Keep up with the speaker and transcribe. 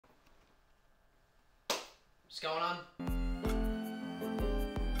What's going on?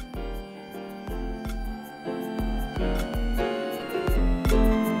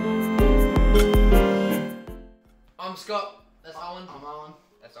 I'm Scott. That's Owen. I'm Owen.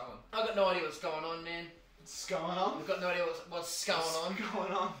 That's Owen. I've got no idea what's going on, man. What's going on? We've got no idea what's going on. What's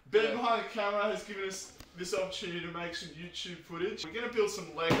going on? Ben behind the camera has given us this opportunity to make some YouTube footage. We're going to build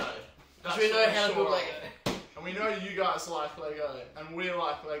some Lego. Because we know how to build Lego. And we know you guys like Lego, and we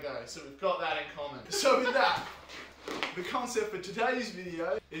like Lego, so we've got that in common. So with that, the concept for today's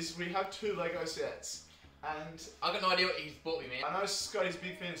video is we have two Lego sets. And I've got no idea what he's bought me, man. I know Scotty's a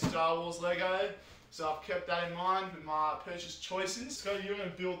big fan of Star Wars Lego, so I've kept that in mind with my purchase choices. Scotty, you're going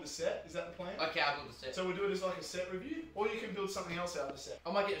to build the set, is that the plan? Okay, I'll build the set. So we'll do it as like a set review, or you can build something else out of the set.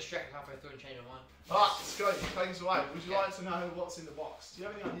 I might get distracted halfway through and change my mind. Alright, Scotty, take us away. Would you like to know what's in the box? Do you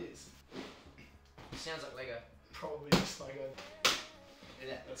have any ideas? It sounds like Lego. Probably just Lego.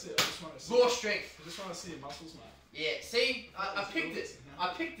 Yeah. That's it, I just want to see. Raw strength. I just want to see your muscles, mate. Yeah, see? I picked it.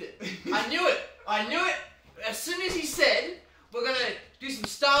 I picked it. I knew it. I knew it. As soon as he said, we're going to do some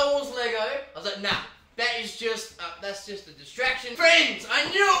Star Wars Lego, I was like, nah. That's just a distraction. Friends! I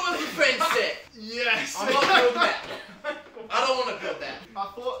knew it was a friends set! Yes! I'm not building that. I don't want to build that. I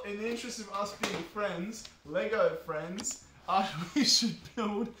thought in the interest of us being friends, Lego friends, we should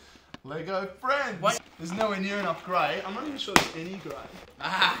build Lego friends. What? There's nowhere near enough grey. I'm not even sure there's any grey.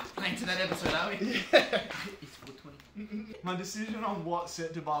 Ah, playing to that episode, are we? Yeah. It's 420. My decision on what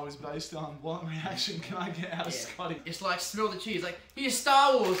set to buy was based on what reaction can I get out of Scotty. It's like smell the cheese. Like, here's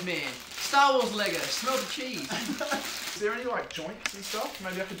Star Wars, man. Star Wars Lego. Smell the cheese. Is there any like joints and stuff?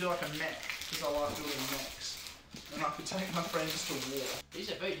 Maybe I could do like a mech, because I like building mechs. And I could take my friends to war.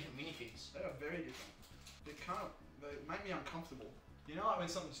 These are very different minifigs. They are very different. They make me uncomfortable. You know, like when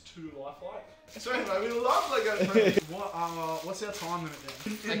something's too lifelike? So anyway, we love Lego friends. What's our time limit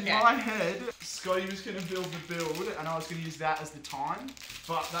then? In my head, Scotty was going to build the build, and I was going to use that as the time.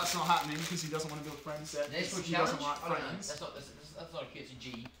 But that's not happening because he doesn't want to build friend set. He doesn't like friends. That's not a kid, it's a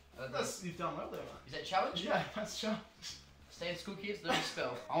G. You've done well there, mate. Is that challenge? Yeah, that's challenge. Stay in school, kids, learn to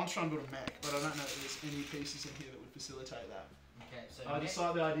spell. I want to try and build a mech, but I don't know if there's any pieces in here that would facilitate that. Okay, so I just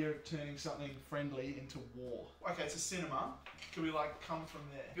like the idea of turning something friendly into war. Okay, it's a cinema. Could we like come from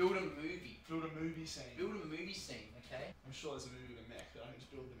there? Build a movie. Build a movie scene. Build a movie scene, okay? I'm sure there's a movie with a mech, but I don't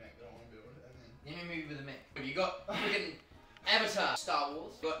just build the mech that I want to build. And then... Name a movie with a mech. You got friggin' Avatar, Star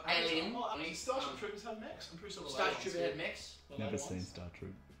Wars, you got Alien. Starship Troopers had mechs? I'm pretty sure the Starship Troopers had mechs. Never seen Star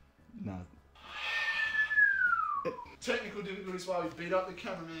Troop. No. Technical difficulties while we beat up the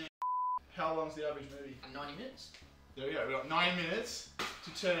cameraman. How long's the average movie? 90 minutes. There we go, we've got 9 minutes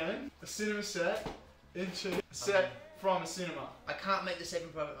to turn a cinema set into a set from a cinema. I can't make the Saving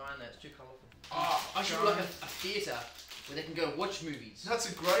Private Ryan though, it's too colourful. Oh, I should do like a theatre where they can go watch movies. That's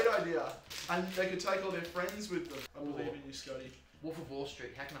a great idea. And they could take all their friends with them. I believe in you, Scotty. Wolf of Wall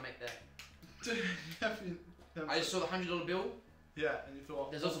Street, how can I make that? Dude, I just saw the $100 bill. Yeah, and you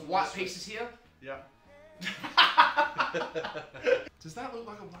thought... There's lots of white pieces here. Yeah. Does that look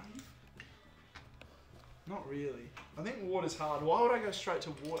like a wave? Not really. I think water's hard. Why would I go straight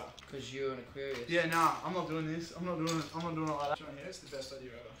to water? Because you're an Aquarius. Yeah, nah, I'm not doing this. I'm not doing it like that. Here, it's the best idea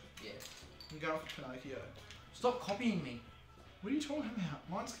ever. Yeah. I'm going for Pinocchio. Stop copying me. What are you talking about?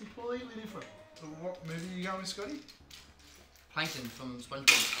 Mine's completely different. So what movie are you going with, Scotty? Plankton from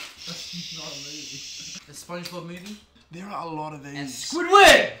SpongeBob. That's not a movie. The SpongeBob movie. There are a lot of these. And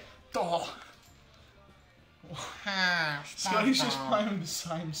Squidward! Oh. Scotty's just playing with the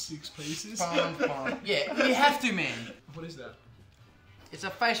same 6 pieces. Yeah, you have to, man. What is that? It's a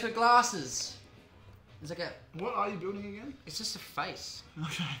face with glasses. It's like a... What are you building again? It's just a face.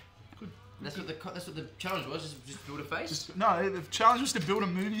 Okay. Good. That's what the challenge was, just build a face? No, the challenge was to build a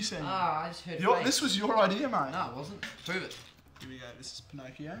movie scene. Ah, I just heard face. This was your idea, mate. No, it wasn't. Prove it. Here we go, this is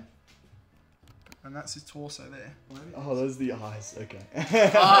Pinocchio. And that's his torso there. Oh, those are the eyes. Okay.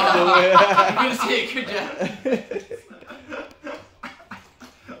 Oh, you can see it, good job.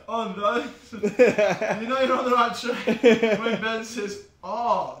 Oh, those. You know you're on the right track when Ben says,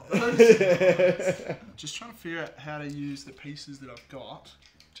 oh, those. Just trying to figure out how to use the pieces that I've got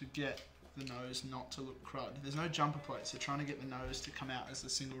to get the nose not to look crud. There's no jumper plate, so trying to get the nose to come out as a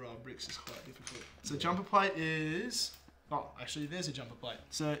single row of bricks is quite difficult. So jumper plate is... Oh, actually, there's a jumper plate.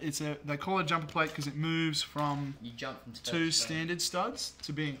 So they call it a jumper plate because it moves from you jump into 2 standard studs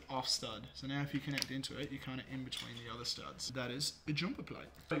to being off stud. So now if you connect into it, you're kind of in between the other studs. That is a jumper plate.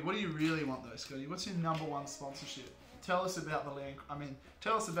 What do you really want though, Scotty? What's your #1 sponsorship? Tell us about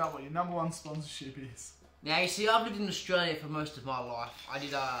tell us about what your #1 sponsorship is. Now, you see, I've lived in Australia for most of my life. I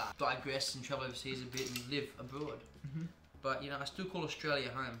did digress and travel overseas a bit and live abroad. But, you know, I still call Australia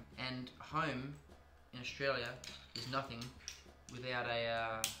home. And home in Australia is nothing without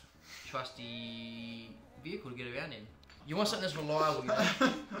a trusty vehicle to get around in. You want something that's reliable, you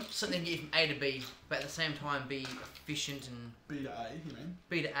know? Something to get you from A to B, but at the same time be efficient and... B to A, you mean?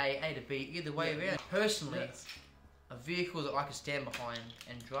 B to A to B, either way around. Personally, Yes. a vehicle that I can stand behind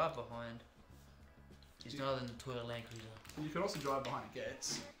and drive behind is none other than the Toyota Land Cruiser. You could also drive behind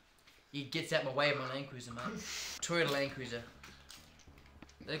Gets. It gets out my way of my Land Cruiser, mate. Toyota Land Cruiser.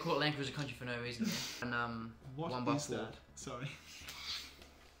 They call it Land Cruiser Country for no reason, man. And What 1x4. is that? Sorry.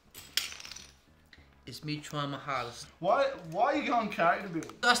 It's me trying my hardest. Why are you going character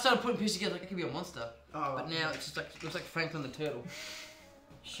build? I started putting pieces together like it could be a monster. Oh, But now it's just like, it looks like Franklin the Turtle.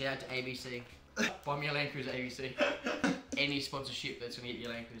 Shout out to ABC. Buy me a Land Cruiser, ABC. Any sponsorship that's going to get you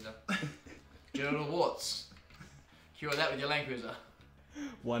a Land Cruiser. General Warts. Cure that with your Land Cruiser.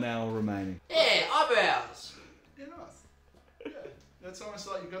 1 hour remaining. Yeah, eyebrows. Yeah, nice. Yeah, that's almost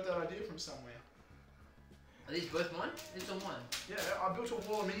like you got that idea from somewhere. Are these both mine? These are mine. Yeah, I built a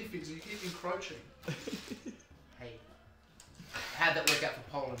wall of minifigs and you keep encroaching. Hey. How'd that work out for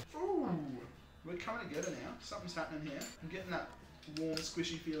Poland? Ooh, we're coming together now. Something's happening here. I'm getting that warm,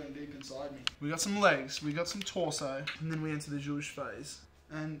 squishy feeling deep inside me. We got some legs, we got some torso, and then we enter the Jewish phase.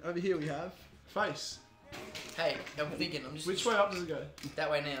 And over here we have face. Hey, I'm thinking, I'm just... Which way up does it go?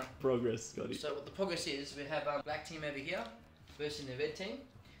 That way now. Progress, Scotty. So what the progress is, we have our black team over here versus the red team.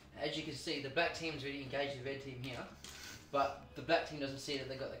 As you can see, the black team's already engaged the red team here, but the black team doesn't see that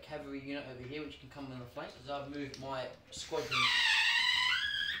they've got the cavalry unit over here, which can come on the flank, because I've moved my squadron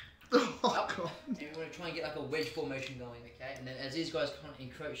up, God. and we're going to try and get like a wedge formation going, okay? And then as these guys kind of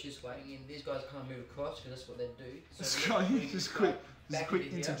encroach this way, and these guys kind of move across, because that's what they do. So Scotty, just quick back into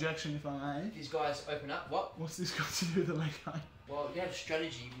here. interjection if I may. These guys open up, what? What's this got to do with the Lego? Well, you have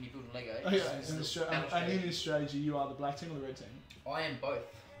strategy when you build a Lego. Okay, This is the battle and in this strategy, you are the black team or the red team? I am both.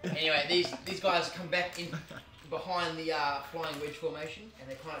 Anyway, these guys come back in behind the flying wedge formation, and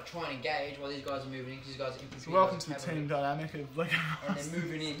they kind of try and engage while these guys are moving in. Because these guys are infantry. So welcome to the team dynamic of Lego. And they're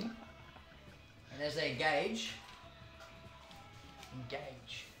moving in, and as they engage,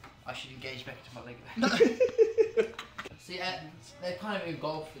 I should engage back into my Lego. See, they're kind of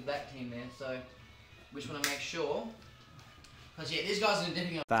engulfed with that team there, so we just want to make sure. Because yeah, these guys are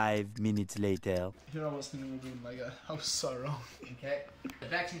dipping up. 5 minutes later. Here I was thinking we were doing Lego. I was so wrong. Okay. The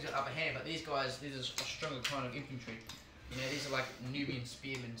black team's got upper hand, but these guys, these are a stronger kind of infantry. You know, these are like Nubian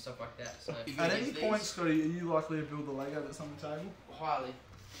spearmen and stuff like that. So At any point, Scotty, are you likely to build the Lego that's on the table? highly.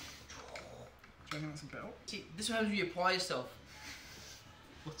 Do you reckon that's a belt? See, this is what happens when you apply yourself.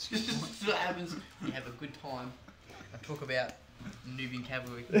 What's your This point? is what happens. You have a good time. I talk about Nubian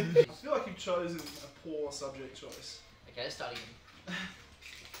cavalry. I feel like you've chosen a poor subject choice. Okay, let's start again.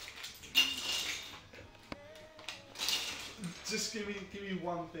 Just give me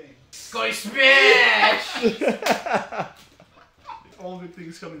one thing. Scotty Smash! All good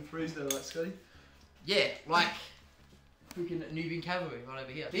things come in threes there, right, Scotty? Yeah, like freaking Nubian cavalry right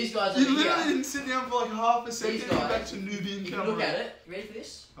over here. These guys over You literally here. didn't sit down for like half a second These and get guys, back to Nubian If you cavalry. look at it, you ready for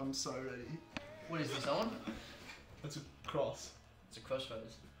this? I'm so ready. What is this on? That's a cross. It's a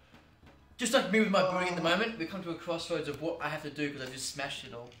crossroads. Just like me with my building at the moment, we come to a crossroads of what I have to do because I've just smashed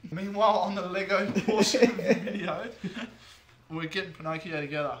it all. Meanwhile, on the Lego portion of the video, we're getting Pinocchio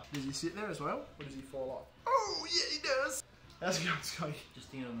together. Does he sit there as well, or does he fall off? Oh, yeah, he does. How's it going, Scotty? Just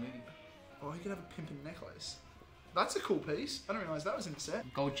thinking of a movie. Oh, he could have a pimpin' necklace. That's a cool piece. I didn't realise that was in the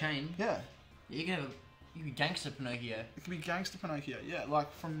set. Gold chain. Yeah. Yeah, you can have a you can be gangster Pinocchio. It could be Gangster Pinocchio, yeah,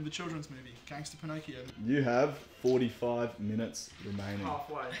 like from the children's movie, Gangster Pinocchio. You have 45 minutes remaining.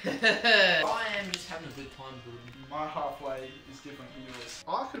 Halfway. I am just having a good time building. My halfway is different to yours.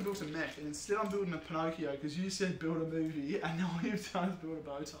 I could have built a mech, and instead I'm building a Pinocchio because you said build a movie, and all you've done is build a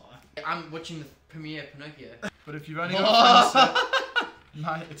bow tie. I'm watching the premiere of Pinocchio. But if you've only got a friend set,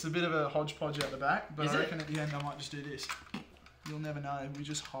 mate, it's a bit of a hodgepodge out the back, but Is I it? reckon at the end I might just do this. You'll never know, we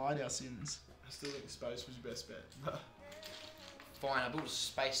just hide our sins. I still think space was your best bet. But Fine, I built a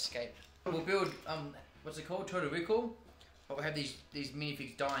spacescape. We'll build what's it called? Total Recall. But we'll have these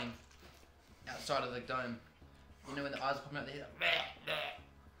minifigs dying outside of the dome. You know when the eyes are popping out the head?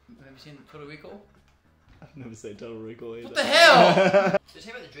 Like, have you seen Total Recall? I've never seen Total Recall either. What the hell? Just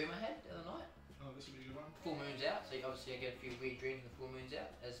hear about the dream I had the other night? oh, this would be a good one. Full moon's out, so obviously I get a few weird dreams when the full moon's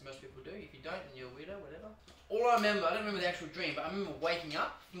out, as most people do. If you don't, then you're a weirdo, whatever. All I don't remember the actual dream, but I remember waking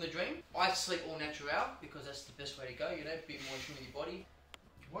up from the dream. I sleep all natural because that's the best way to go, you know, be more in tune with your body.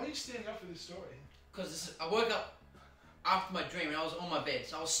 Why are you standing up for this story? Because I woke up after my dream and I was on my bed.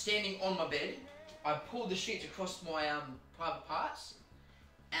 So I was standing on my bed. I pulled the sheets across my private parts,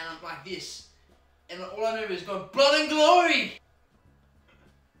 and I'm like this. And all I remember is going, blood and glory!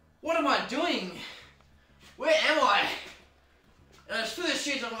 What am I doing? Where am I? And I just feel the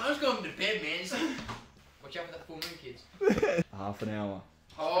shit. I'm just going to bed, man. Just, watch out for that full moon, kids. Half an hour.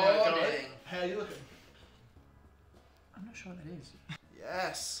 Oh, dang. How are you looking? I'm not sure what that is.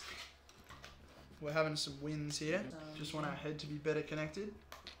 Yes. We're having some wins here. Just want our head to be better connected.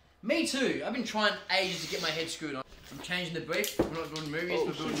 Me too. I've been trying ages to get my head screwed on. I'm changing the brief. We're not doing movies,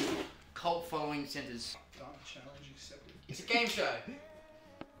 we're doing cult following centres. Done. Challenge accepted. It's a game show.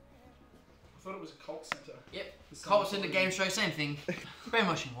 I thought it was a cult centre. Yep. Cult centre game show, same thing.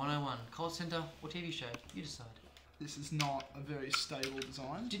 Brainwashing 101. Cult centre or TV show? You decide. This is not a very stable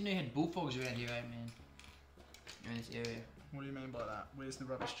design. Didn't know you had bullfrogs around here, eh, man? You're in this area. What do you mean by that? Where's the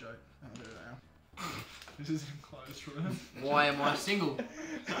rubbish joke? Oh, there they are. This is an enclosed room. Why am I single?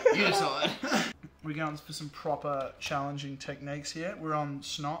 You decide. We're going for some proper challenging techniques here. We're on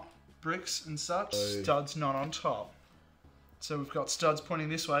snot, bricks and such. Studs not on top. So we've got studs pointing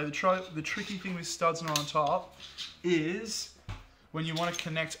this way. The tricky thing with studs not on top is when you want to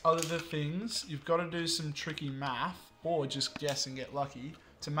connect other things, you've got to do some tricky math or just guess and get lucky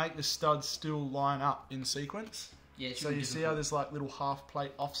to make the studs still line up in sequence. Yeah, so you see how there's like little half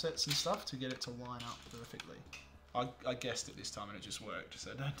plate offsets and stuff to get it to line up perfectly. I guessed it this time and it just worked,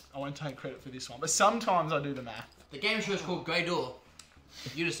 so I won't take credit for this one. But sometimes I do the math. The game show is called Grey Door.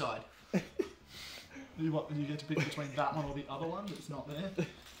 You decide. You get to pick between that one or the other one that's not there?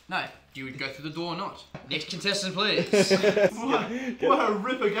 No, you would go through the door or not. Next contestant, please. What a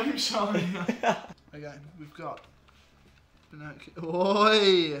ripper game show. Okay, we've got...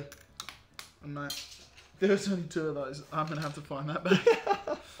 Oi! Oh, mate. There's only 2 of those. I'm going to have to find that back.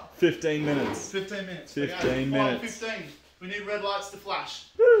 15 minutes. 15 minutes. 15 minutes. 15. We need red lights to flash.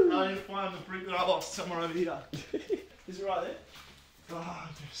 I need to find the brick that I lost somewhere over here. Is it right there? Oh,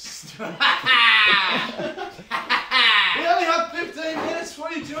 just... We only have 15 minutes.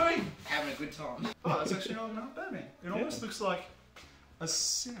 What are you doing? Having a good time. Oh, that's actually not bad, man. It almost looks like a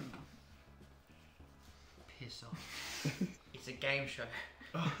cinema. Piss off. It's a game show.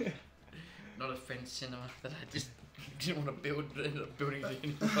 Not a friend's cinema that I just didn't want to build, but ended up building it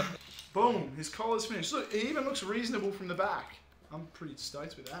anyway. Boom, his collar's finished. Look, it even looks reasonable from the back. I'm pretty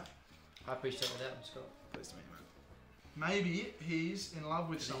stoked with that. I appreciate that, Scott. Pleased to meet you, man. Maybe he's in love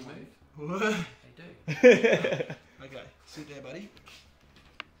with someone. They do. Okay, sit there, buddy.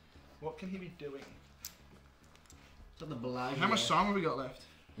 What can he be doing? It's not the below. How much time have we got left?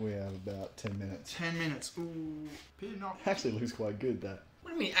 We have about 10 minutes. 10 minutes. Ooh, Peter not. Actually looks quite good, that.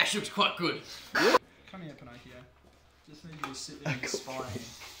 What do you mean? It actually looks quite good. Come here, Pinocchio. Just need you to sit there and spy him.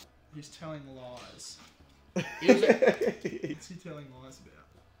 He's telling lies. What's he telling lies about?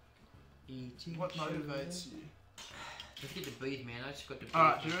 What motivates you? Just get to breathe, man. I just got to breathe.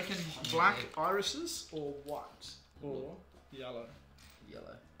 Alright, do you reckon black irises or white? Or yellow?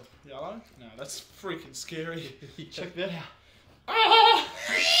 Yellow. Yellow? No, that's freaking scary. Check that out.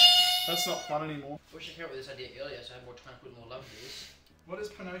 That's not fun anymore. I wish I came up with this idea earlier so I had more time to put more love into this. What does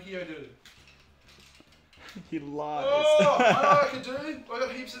Pinocchio do? He lies. Oh, I know what I can do. I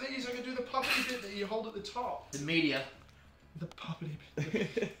got heaps of these. I can do the puppety bit that you hold at the top. The media. The puppety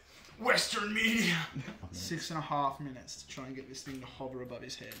bit. Western media. 6.5 minutes to try and get this thing to hover above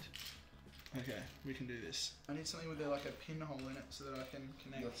his head. Okay, we can do this. I need something with like a pinhole in it so that I can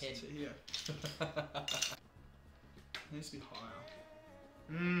connect to here. It needs to be higher.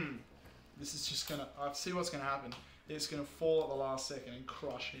 This is just gonna... I see what's gonna happen. It's gonna fall at the last second and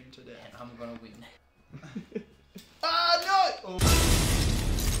crush him to death. And I'm gonna win. Ah, no!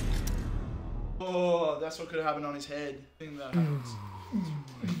 Oh, that's what could have happened on his head. Thing that happens.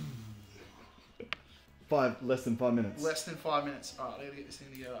 Less than 5 minutes. Less than 5 minutes. Alright, I gotta get this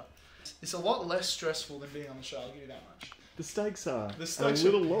thing together. It's a lot less stressful than being on the show, I'll give you that much. The stakes are The stakes a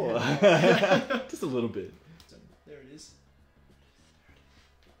little lower. Just a little bit. There it is.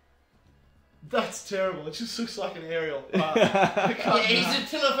 That's terrible. It just looks like an aerial. Yeah, he's a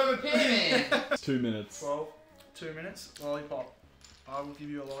telephone repairman. 2 minutes. 12, 2 minutes. Lollipop. I will give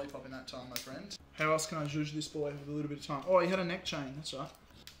you a lollipop in that time, my friend. How else can I judge this boy with a little bit of time? Oh, he had a neck chain. That's right.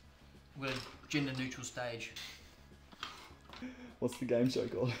 We're at a gender neutral stage. What's the game show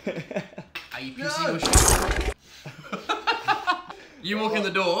called? Are you pissing or shit? You walk in the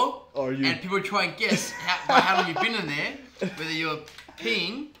door, and people try and guess how long you've been in there, whether you're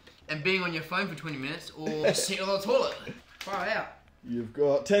peeing and being on your phone for 20 minutes or sitting on the toilet. Far out. You've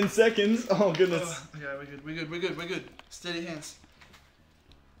got 10 seconds. Oh, goodness. Okay, we're good. Steady hands.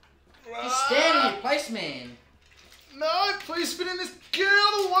 Just stand in your place, man. No, please spin in this. Get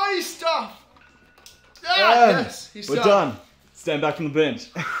out of the way, stuff. Yes, he's We're done. Stand back from the bench.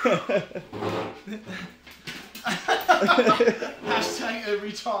 Hashtag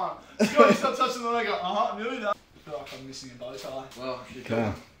every time. Scotty, stop touching the Lego. I'm nearly done. I feel like I'm missing a bow tie. Well, should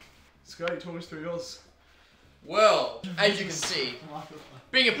Okay. Scotty, talk us through yours. Well, as you can see,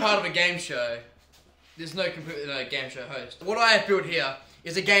 being a part of a game show, there's no game show host. What I have built here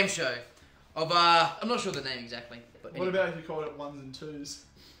is a game show of I'm not sure the name exactly. But What about if you called it ones and twos?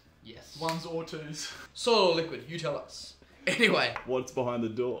 Yes. Ones or twos. Solid or liquid? You tell us. Anyway, What's behind the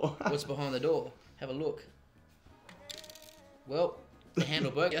door? what's behind the door? Have a look. Well, the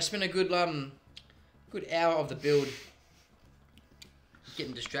handle broke. I spent a good hour of the build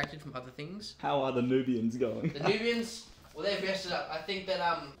getting distracted from other things. How are the Nubians going? The Nubians, well, they've messed it up. I think that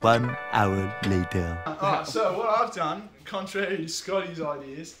 1 hour later. Alright, so what I've done, contrary to Scotty's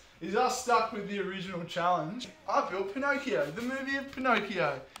ideas, is I stuck with the original challenge. I built Pinocchio, the movie of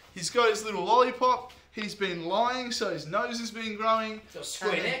Pinocchio. He's got his little lollipop, he's been lying, so his nose has been growing. He's got a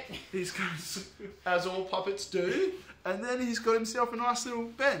square neck. He's got, as all puppets do, and then he's got himself a nice little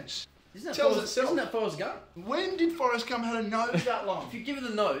bench. Isn't Tells itself. Isn't that Forrest Gump? When did Forrest Gump have a nose that long? If you give it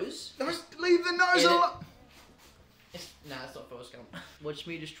the nose, Leave the nose Edit. alone. it's not Forrest Gump. Watch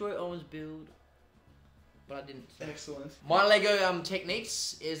me destroy Owen's build, but I didn't. Excellent. My Lego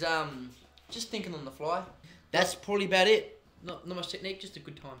techniques is just thinking on the fly. That's probably about it. Not much technique, just a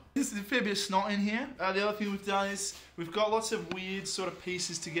good time. There's a fair bit of snot in here. The other thing we've done is we've got lots of weird sort of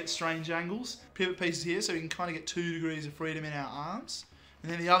pieces to get strange angles. Pivot pieces here, so we can kind of get 2 degrees of freedom in our arms.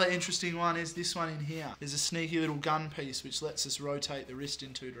 And then the other interesting one is this one in here. There's a sneaky little gun piece which lets us rotate the wrist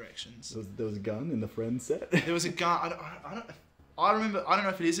in 2 directions. There was a gun in the friend set. There was a gun. I don't know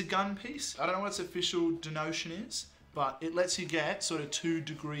if it is a gun piece. I don't know what its official denotion is, but it lets you get sort of 2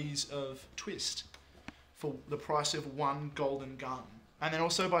 degrees of twist for the price of 1 golden gun. And then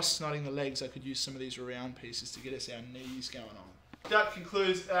also by snotting the legs, I could use some of these round pieces to get us our knees going on. That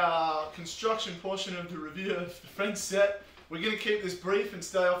concludes our construction portion of the review of the friend set. We're going to keep this brief and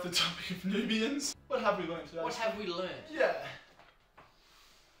stay off the topic of Nubians. What have we learned today? What have we learned? Yeah.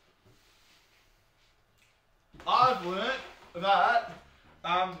 I've learnt that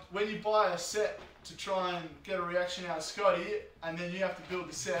when you buy a set to try and get a reaction out of Scotty, and then you have to build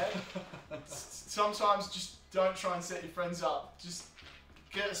the set, sometimes just don't try and set your friends up. Just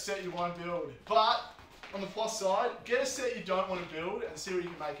get a set you want to build. But on the plus side, get a set you don't want to build and see what you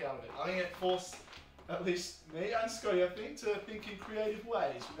can make out of it. I think it forced at least me and Scotty, I think, to think in creative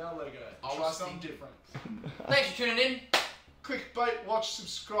ways with our Lego. Try something different. Thanks for tuning in. Clickbait, watch,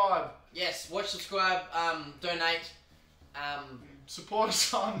 subscribe. Yes, watch, subscribe, donate, Support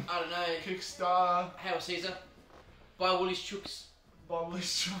us on I don't know, Kickstarter, Hail Caesar, buy Woolies Chooks.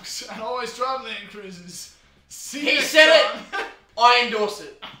 Bobblys Trucks, and always drive Land Cruisers. See you He next said time. it! I endorse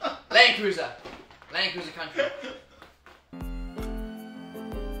it. Land Cruiser country.